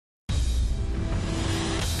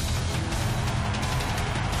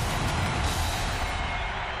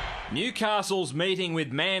Newcastle's meeting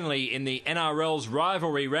with Manly in the NRL's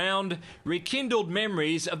rivalry round rekindled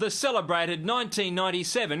memories of the celebrated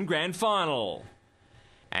 1997 grand final.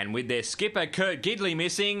 And with their skipper Kurt Gidley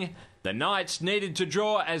missing, the Knights needed to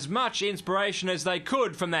draw as much inspiration as they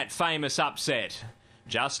could from that famous upset.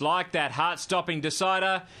 Just like that heart-stopping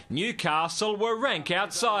decider, Newcastle were rank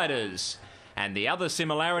outsiders. And the other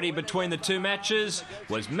similarity between the two matches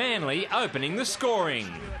was Manly opening the scoring.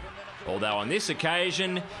 Although on this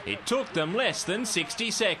occasion, it took them less than 60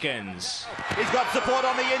 seconds. He's got support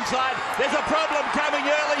on the inside. There's a problem coming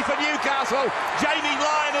early for Newcastle. Jamie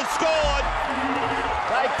Lyon has scored.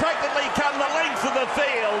 They've practically come the length of the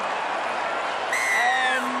field.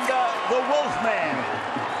 And the Wolfman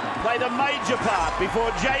played a major part before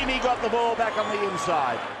Jamie got the ball back on the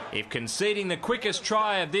inside. If conceding the quickest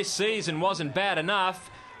try of this season wasn't bad enough,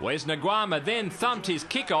 Wes Naguama then thumped his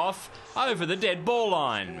kick-off over the dead ball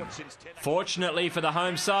line. Fortunately for the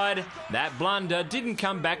home side, that blunder didn't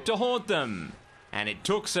come back to haunt them. And it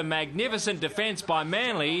took some magnificent defence by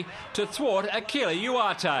Manly to thwart Akila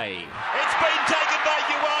Uate. It's been taken by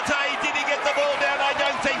Uate. Did he get the ball down? I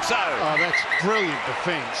don't think so. Oh, that's brilliant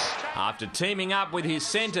defence. After teaming up with his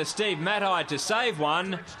centre Steve Matai to save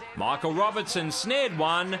one, Michael Robertson snared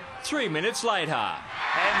one 3 minutes later.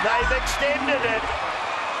 And they've extended it.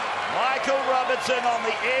 Michael Robertson on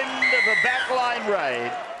the end of a backline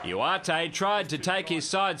raid. Uate tried to take his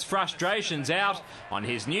side's frustrations out on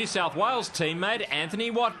his New South Wales teammate Anthony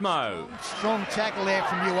Watmoe. Strong tackle there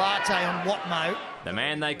from Uate on Watmoe. The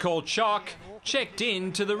man they called Chock checked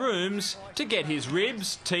in to the rooms to get his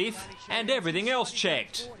ribs, teeth and everything else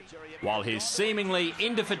checked, while his seemingly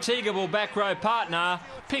indefatigable back row partner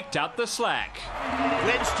picked up the slack.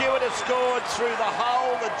 Glenn Stewart has scored through the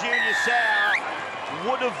hole that Junior Sau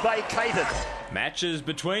would have vacated. Matches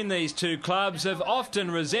between these two clubs have often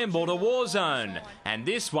resembled a war zone, and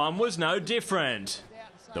this one was no different.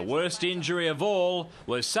 The worst injury of all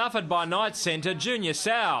was suffered by Knights centre Junior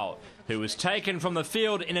Sau, who was taken from the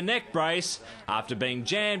field in a neck brace after being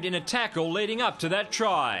jammed in a tackle leading up to that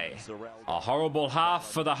try. A horrible half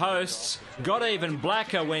for the hosts got even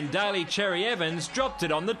blacker when Daly Cherry Evans dropped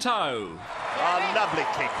it on the toe. A lovely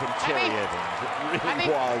kick from Cherry Evans. It really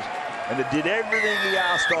was. And it did everything he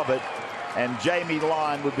asked of it. And Jamie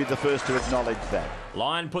Lyon would be the first to acknowledge that.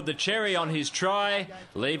 Lyon put the cherry on his try,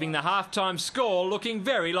 leaving the half-time score looking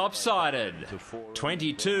very lopsided.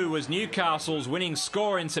 22 was Newcastle's winning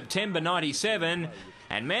score in September 97,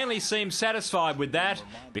 and Manly seemed satisfied with that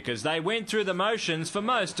because they went through the motions for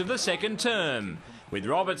most of the second term, with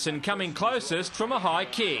Robertson coming closest from a high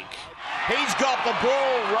kick. He's got the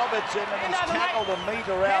ball, Robertson, and he's tackled a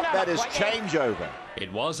metre out. That is changeover.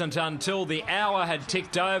 It wasn't until the hour had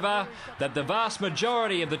ticked over that the vast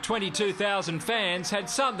majority of the 22,000 fans had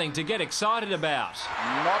something to get excited about.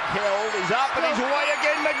 Not held. He's up and he's away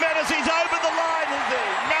again. McManus, he's over the line, is he?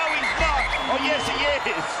 No, he's not. Oh, yes, he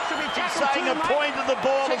is. He's saying a point of the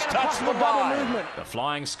ball has touched the line. The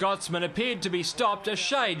Flying Scotsman appeared to be stopped a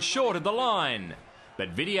shade short of the line, but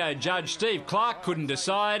video judge Steve Clark couldn't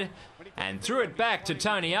decide and threw it back to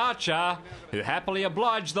Tony Archer, who happily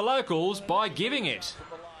obliged the locals by giving it.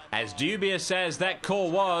 As dubious as that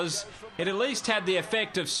call was, it at least had the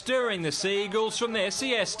effect of stirring the Sea Eagles from their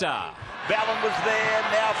siesta. Ballon was there,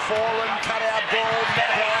 now fallen, cut out ball,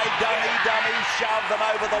 Matai, dummy, shoved them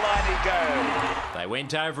over the line he goes. They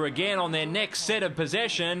went over again on their next set of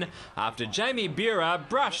possession after Jamie Buhrer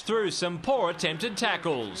brushed through some poor attempted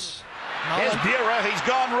tackles. There's Buhrer, he's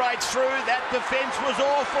gone right through. That defence was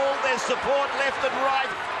awful. There's support left and right.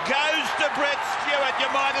 Goes to Brett Stewart, you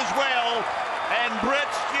might as well. And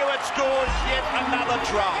Brett Stewart scores yet another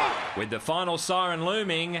try. With the final siren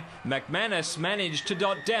looming, McManus managed to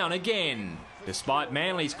dot down again, despite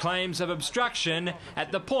Manly's claims of obstruction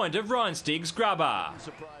at the point of Reinstig's grubber.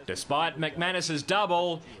 Despite McManus's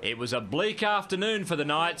double, it was a bleak afternoon for the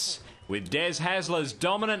Knights, with Des Hasler's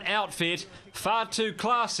dominant outfit far too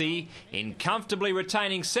classy in comfortably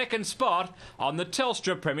retaining second spot on the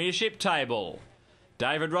Telstra Premiership table.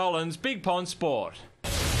 David Rowlands, Big Pond Sport.